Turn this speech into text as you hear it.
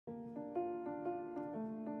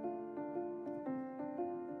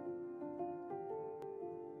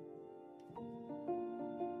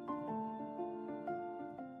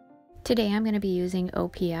Today I'm going to be using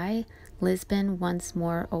OPI-Lisbon Once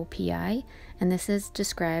More OPI, and this is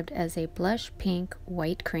described as a blush pink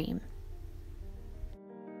white cream.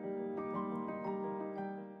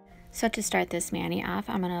 So to start this mani off,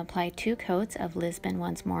 I'm going to apply 2 coats of Lisbon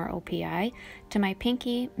Once More OPI to my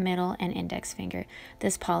pinky, middle, and index finger.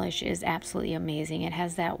 This polish is absolutely amazing. It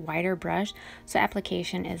has that wider brush, so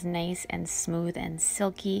application is nice and smooth and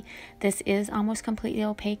silky. This is almost completely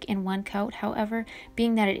opaque in one coat. However,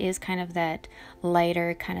 being that it is kind of that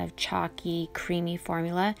lighter, kind of chalky, creamy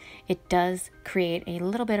formula, it does create a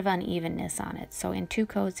little bit of unevenness on it. So in 2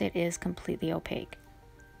 coats, it is completely opaque.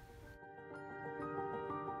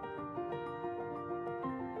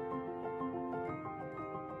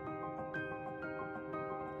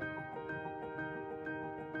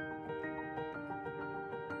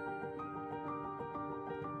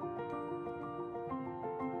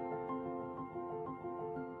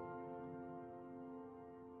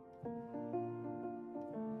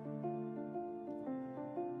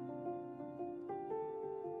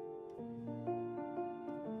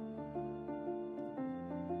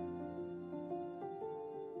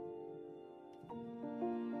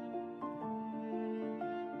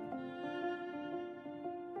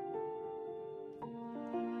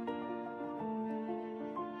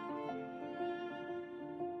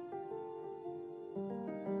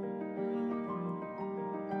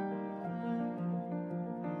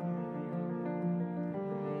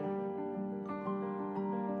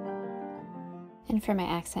 And for my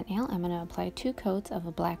accent nail, I'm going to apply 2 coats of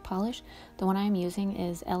a black polish. The one I'm using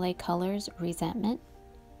is LA Colors Resentment.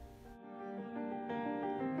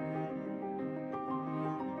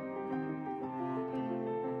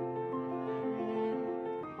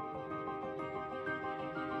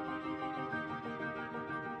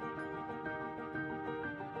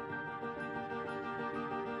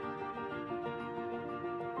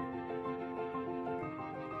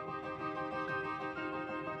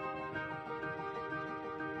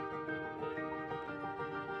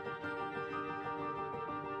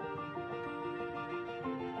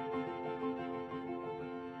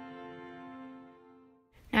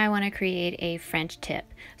 Now I want to create a French tip.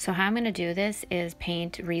 So how I'm going to do this is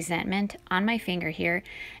paint Resentment on my finger here,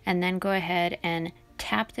 and then go ahead and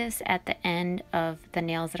tap this at the end of the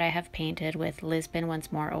nails that I have painted with Lisbon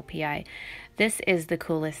Once More OPI. This is the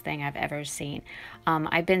coolest thing I've ever seen.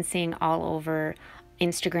 I've been seeing all over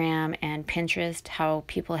Instagram and Pinterest how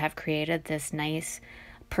people have created this nice,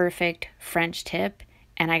 perfect French tip,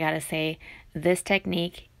 and I gotta say, this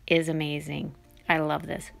technique is amazing. I love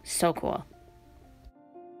this. So cool.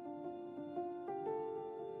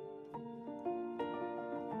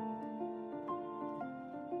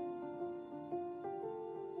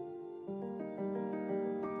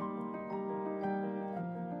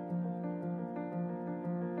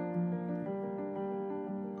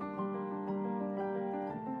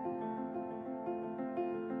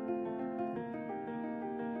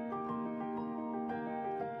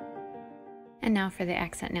 And now for the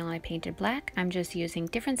accent nail I painted black, I'm just using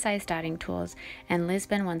different size dotting tools and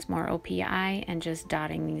Lisbon Once More OPI and just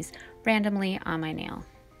dotting these randomly on my nail.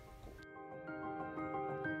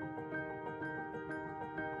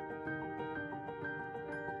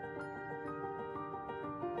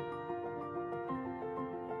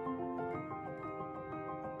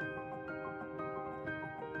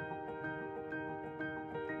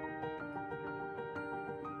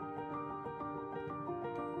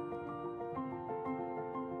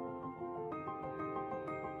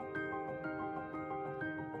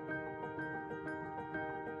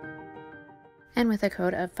 And with a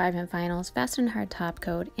coat of 5 and Finals Fast and Hard Top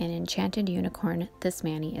Coat in Enchanted Unicorn, this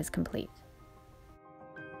mani is complete.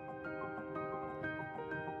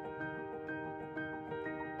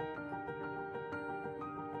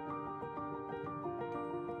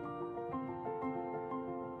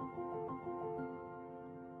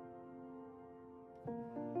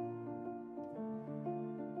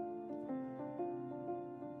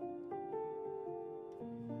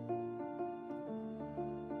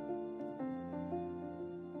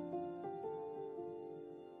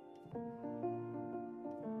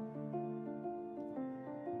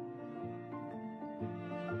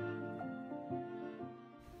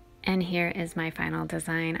 And here is my final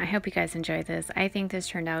design. I hope you guys enjoyed this. I think this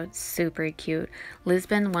turned out super cute.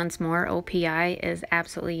 Lisbon Once More OPI is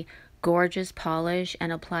absolutely gorgeous polish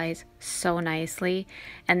and applies so nicely.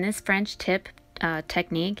 And this French tip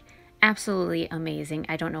technique, absolutely amazing.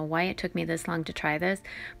 I don't know why it took me this long to try this,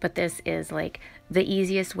 but this is like the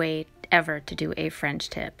easiest way ever to do a French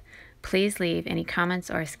tip. Please leave any comments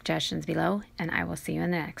or suggestions below, and I will see you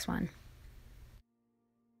in the next one.